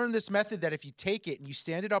 So I learned this method that if you take it and you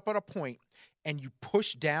stand it up at a point and you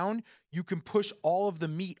push down, you can push all of the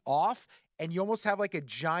meat off, and you almost have like a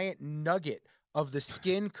giant nugget of the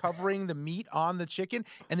skin covering the meat on the chicken,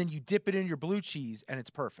 and then you dip it in your blue cheese, and it's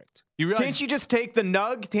perfect. Can't you just take the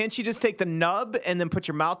nub and then put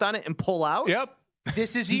your mouth on it and pull out? Yep.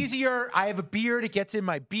 This is easier. I have a beard. It gets in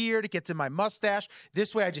my beard. It gets in my mustache.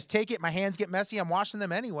 This way, I just take it. My hands get messy. I'm washing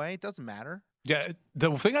them anyway. It doesn't matter. Yeah,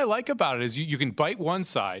 the thing I like about it is you can bite one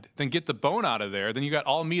side, then get the bone out of there, then you got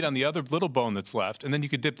all meat on the other little bone that's left, and then you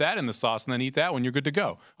could dip that in the sauce and then eat that when you're good to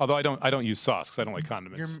go. Although I don't use sauce because I don't like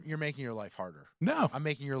condiments. You're making your life harder. No. I'm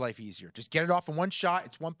making your life easier. Just get it off in one shot.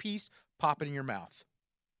 It's one piece. Pop it in your mouth.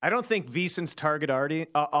 I don't think VSiN's target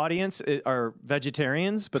audience are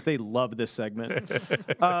vegetarians, but they love this segment.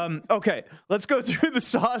 Okay, let's go through the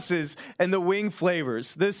sauces and the wing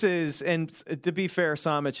flavors. This is, and to be fair,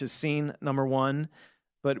 Samich has seen number 1,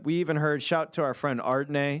 but we even heard, shout to our friend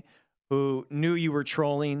Artne, who knew you were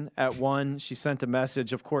trolling at 1. She sent a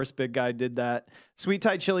message. Of course, Big Guy did that. Sweet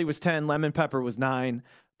Thai chili was 10. Lemon pepper was 9.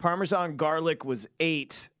 Parmesan garlic was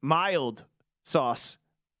 8. Mild sauce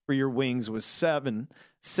for your wings was 7.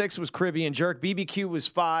 6 was Caribbean jerk. BBQ was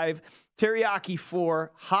 5. Teriyaki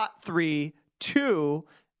 4. Hot 3. 2.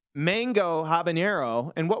 Mango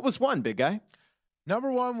habanero. And what was 1, Big Guy?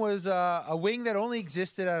 Number 1 was a wing that only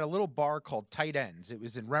existed at a little bar called Tight Ends. It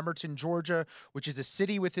was in Remerton, Georgia, which is a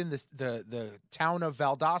city within the town of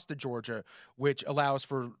Valdosta, Georgia, which allows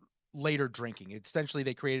for later drinking. Essentially,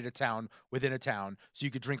 they created a town within a town so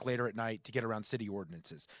you could drink later at night to get around city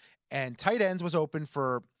ordinances. And Tight Ends was open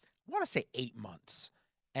for, I want to say, 8 months.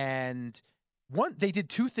 And they did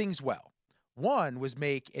 2 things well. One was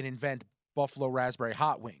make and invent Buffalo Raspberry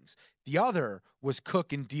hot wings. The other was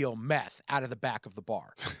cook and deal meth out of the back of the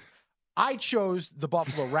bar. I chose the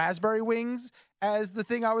Buffalo Raspberry wings as the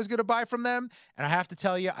thing I was going to buy from them. And I have to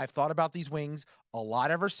tell you, I've thought about these wings a lot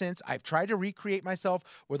ever since. I've tried to recreate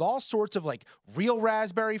myself with all sorts of like real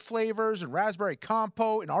raspberry flavors and raspberry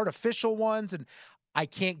compote and artificial ones. And I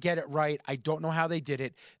can't get it right. I don't know how they did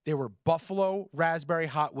it. They were Buffalo Raspberry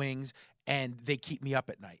hot wings, and they keep me up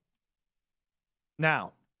at night.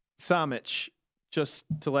 Now, Samich, just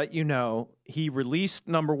to let you know, he released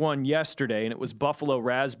number 1 yesterday, and it was Buffalo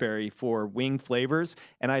Raspberry for wing flavors.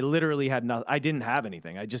 And I literally had nothing. I didn't have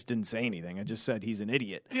anything. I just didn't say anything. I just said he's an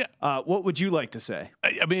idiot. Yeah. What would you like to say?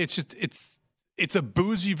 I mean, it's a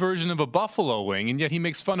bougie version of a buffalo wing, and yet he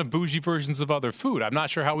makes fun of bougie versions of other food. I'm not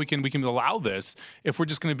sure how we can allow this if we're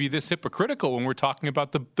just going to be this hypocritical when we're talking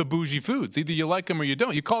about the bougie foods. Either you like them or you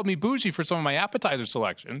don't. You called me bougie for some of my appetizer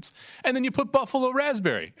selections, and then you put buffalo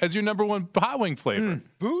raspberry as your number 1 hot wing flavor.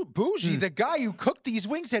 Bougie? The guy who cooked these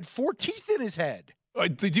wings had 4 teeth in his head.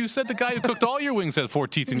 You said the guy who cooked all your wings had 4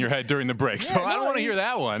 teeth in your head during the break, so I don't want to hear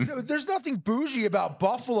that one. There's nothing bougie about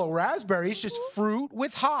Buffalo Raspberry. It's just fruit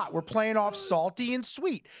with hot. We're playing off salty and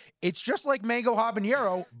sweet. It's just like mango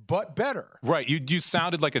habanero, but better. Right. You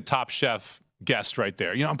sounded like a Top Chef guest right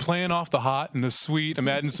there. I'm playing off the hot and the sweet. I'm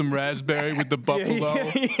adding some raspberry with the buffalo.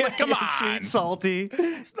 Like, come on. Sweet, salty.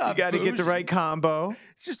 It's not You got to get the right combo.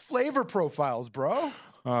 It's just flavor profiles, bro.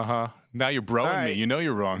 Uh-huh. Now you're broing me. You know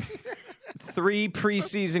you're wrong. 3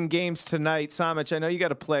 preseason games tonight. Samich, I know you got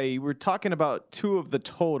to play. We're talking about 2 of the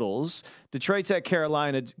totals. Detroit's at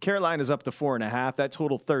Carolina. Carolina's up to 4.5. That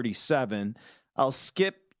total 37. I'll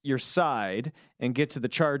skip your side and get to the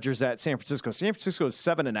Chargers at San Francisco. San Francisco is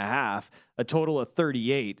 7.5, a total of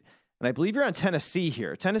 38. And I believe you're on Tennessee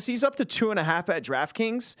here. Tennessee's up to 2.5 at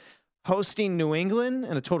DraftKings, hosting New England,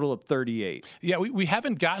 and a total of 38. Yeah, we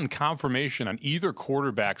haven't gotten confirmation on either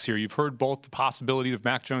quarterbacks here. You've heard both the possibility of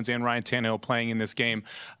Mac Jones and Ryan Tannehill playing in this game.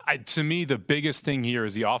 To me, the biggest thing here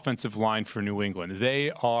is the offensive line for New England. They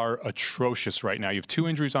are atrocious right now. You have 2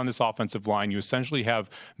 injuries on this offensive line. You essentially have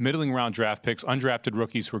middling round draft picks, undrafted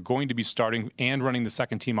rookies who are going to be starting and running the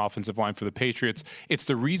second team offensive line for the Patriots. It's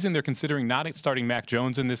the reason they're considering not starting Mac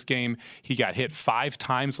Jones in this game. He got hit 5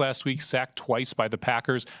 times last week, sacked twice by the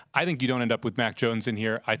Packers. I think think you don't end up with Mac Jones in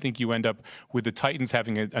here. I think you end up with the Titans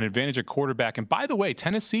having an advantage at quarterback. And by the way,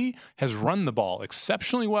 Tennessee has run the ball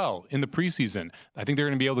exceptionally well in the preseason. I think they're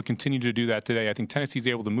going to be able to continue to do that today. I think Tennessee's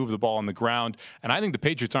able to move the ball on the ground, and I think the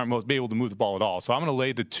Patriots aren't most able to move the ball at all. So I'm going to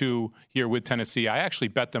lay the 2 here with Tennessee. I actually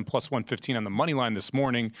bet them plus 115 on the money line this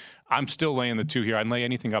morning. I'm still laying the 2 here. I'd lay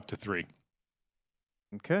anything up to 3.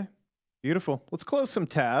 Okay. Beautiful. Let's close some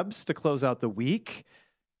tabs to close out the week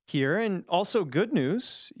here. And also good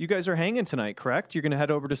news. You guys are hanging tonight, correct? You're going to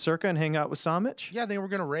head over to Circa and hang out with Samich? Yeah, they were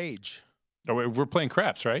going to rage. Oh, we're playing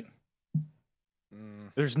craps, right?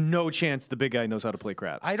 There's no chance the big guy knows how to play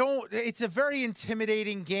craps. It's a very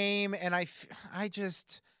intimidating game, and I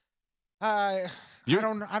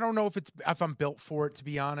don't know if I'm built for it, to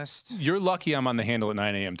be honest. You're lucky I'm on the handle at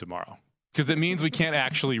 9 a.m. tomorrow, because it means we can't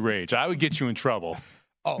actually rage. I would get you in trouble.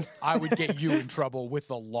 Oh, I would get you in trouble with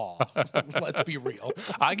the law. Let's be real.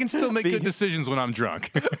 I can still make good decisions when I'm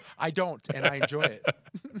drunk. I don't, and I enjoy it.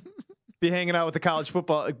 Be hanging out with the college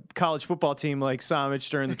football team like Samich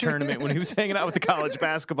during the tournament when he was hanging out with the college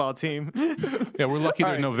basketball team. Yeah, we're lucky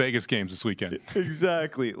there are no Vegas games this weekend.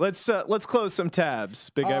 Exactly. Let's close some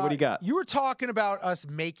tabs. Big guy, what do you got? You were talking about us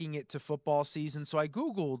making it to football season, so I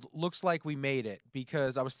Googled "Looks Like We Made It"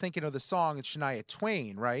 because I was thinking of the song. It's Shania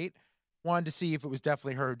Twain, right? Wanted to see if it was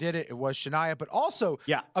definitely her who did it. It was Shania, but also,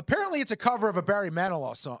 apparently it's a cover of a Barry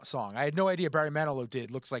Manilow song. I had no idea Barry Manilow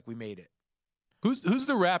did "Looks Like We Made It." Who's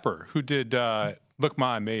the rapper who did "Look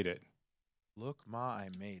Ma, I Made It"? Look Ma, I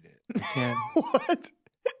Made It. What?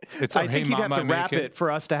 I think you'd have to rap it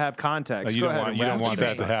for us to have context. You don't want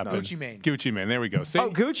that to happen. Gucci Mane. Gucci Mane. There we go. See?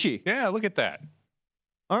 Oh, Gucci. Yeah, look at that.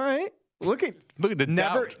 All right. Look at the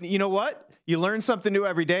doubt. You know what? You learn something new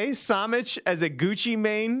every day. Samich, as a Gucci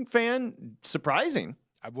Mane fan, surprising.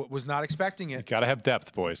 I was not expecting it. Got to have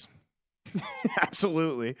depth, boys.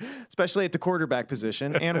 Absolutely. Especially at the quarterback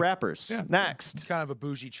position and rappers. Yeah. Next. It's kind of a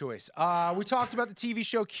bougie choice. We talked about the TV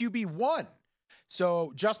show QB1.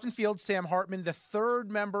 So Justin Fields, Sam Hartman, the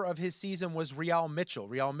third member of his season was Real Mitchell.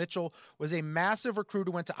 Real Mitchell was a massive recruit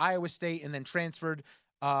who went to Iowa State and then transferred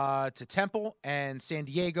to Temple and San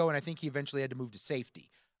Diego, and I think he eventually had to move to safety.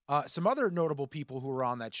 Some other notable people who were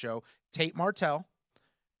on that show: Tate Martell,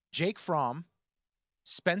 Jake Fromm,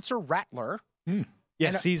 Spencer Rattler.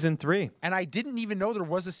 Yeah, season 3. And I didn't even know there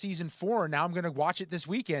was a season 4, and now I'm going to watch it this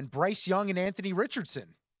weekend. Bryce Young and Anthony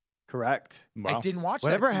Richardson. Correct. Wow. I didn't watch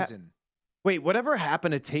that season. Wait, whatever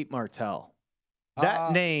happened to Tate Martell?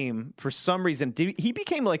 That name, for some reason, he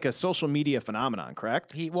became like a social media phenomenon,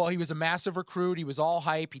 correct? He was a massive recruit. He was all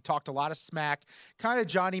hype. He talked a lot of smack, kind of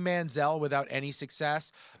Johnny Manziel without any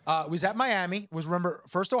success. Was at Miami. Remember,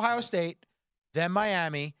 first Ohio State, then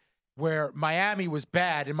Miami, where Miami was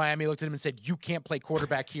bad, and Miami looked at him and said, "You can't play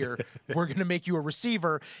quarterback here. We're going to make you a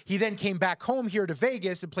receiver." He then came back home here to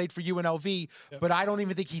Vegas and played for UNLV, but I don't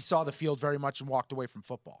even think he saw the field very much and walked away from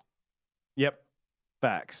football. Yep.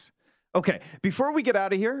 Facts. Okay. Before we get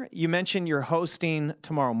out of here, you mentioned you're hosting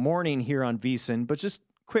tomorrow morning here on VSiN, but just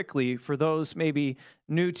quickly, for those maybe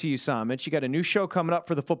new to you, Samich, you got a new show coming up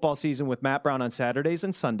for the football season with Matt Brown on Saturdays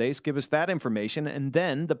and Sundays. Give us that information. And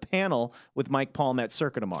then the panel with Mike Palm at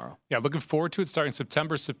Circa tomorrow. Yeah, looking forward to it starting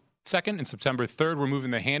September 2nd and September 3rd. We're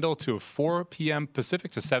moving the handle to a 4 p.m.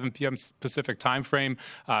 Pacific to 7 p.m. Pacific time frame.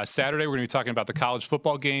 Saturday, we're going to be talking about the college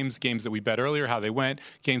football games that we bet earlier, how they went,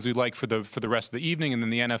 games we like for the rest of the evening, and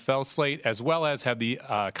then the NFL slate, as well as have the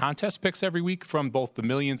contest picks every week from both the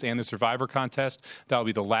Millions and the Survivor contest. That'll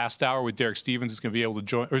be the last hour with Derek Stevens, who's going to be able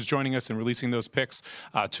to is joining us and releasing those picks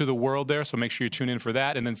to the world there. So make sure you tune in for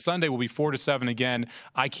that. And then Sunday will be 4 to 7 again.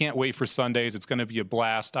 I can't wait for Sundays. It's going to be a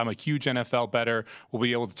blast. I'm a huge NFL bettor. We'll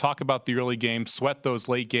be able to talk about the early games, sweat those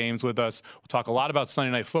late games with us. We'll talk a lot about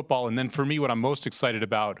Sunday Night Football. And then for me, what I'm most excited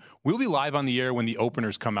about, we'll be live on the air when the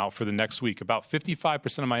openers come out for the next week. About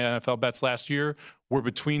 55% of my NFL bets last year were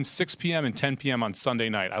between 6 p.m. and 10 p.m. on Sunday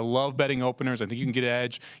night. I love betting openers. I think you can get an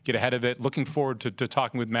edge, get ahead of it. Looking forward to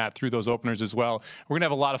talking with Matt through those openers as well. We're going to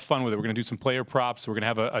have a lot of fun with it. We're going to do some player props. We're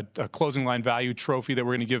going to have a closing line value trophy that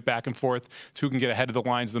we're going to give back and forth to who can get ahead of the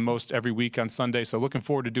lines the most every week on Sunday. So looking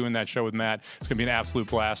forward to doing that show with Matt. It's going to be an absolute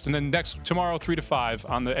blast. And then tomorrow, 3 to 5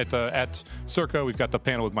 at Circa, we've got the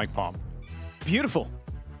panel with Mike Palm. Beautiful.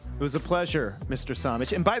 It was a pleasure, Mr.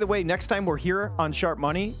 Samich. And by the way, next time we're here on Sharp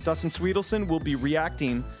Money, Dustin Sweetelson will be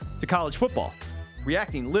reacting to college football.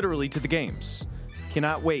 Reacting literally to the games.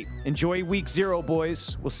 Cannot wait. Enjoy week 0,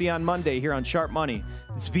 boys. We'll see you on Monday here on Sharp Money.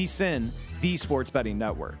 It's VSiN, the Sports Betting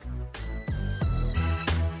Network.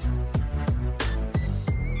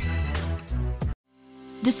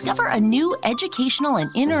 Discover a new educational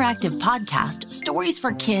and interactive podcast, Stories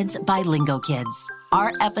for Kids by Lingo Kids.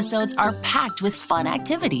 Our episodes are packed with fun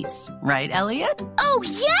activities. Right, Elliot? Oh,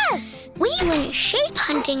 yes! We went shape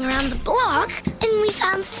hunting around the block, and we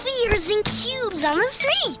found spheres and cubes on the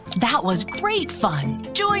street. That was great fun.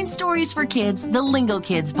 Join Stories for Kids, the Lingo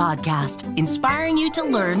Kids podcast, inspiring you to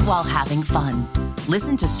learn while having fun.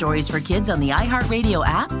 Listen to Stories for Kids on the iHeartRadio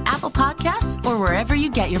app, Apple Podcasts, or wherever you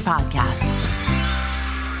get your podcasts.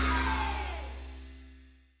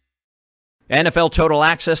 NFL Total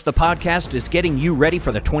Access, the podcast, is getting you ready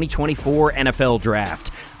for the 2024 NFL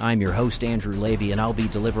Draft. I'm your host, Andrew Levy, and I'll be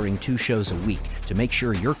delivering 2 shows a week to make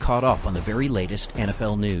sure you're caught up on the very latest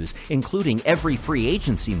NFL news, including every free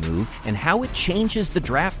agency move and how it changes the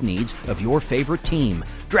draft needs of your favorite team.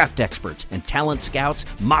 Draft experts and talent scouts,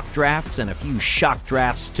 mock drafts, and a few shock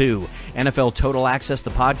drafts, too. NFL Total Access,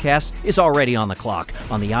 the podcast, is already on the clock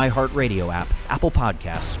on the iHeartRadio app, Apple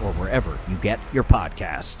Podcasts, or wherever you get your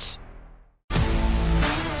podcasts.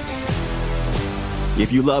 If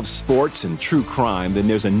you love sports and true crime, then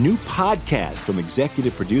there's a new podcast from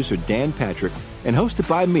executive producer Dan Patrick and hosted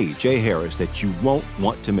by me, Jay Harris, that you won't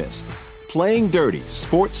want to miss. Playing Dirty: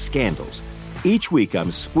 Sports Scandals. Each week,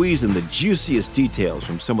 I'm squeezing the juiciest details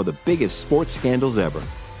from some of the biggest sports scandals ever.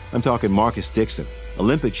 I'm talking Marcus Dixon,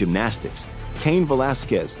 Olympic gymnastics, Cain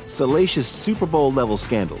Velasquez, salacious Super Bowl-level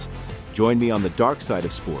scandals. Join me on the dark side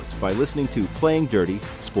of sports by listening to Playing Dirty: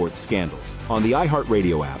 Sports Scandals on the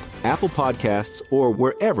iHeartRadio app, Apple Podcasts, or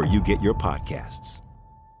wherever you get your podcasts.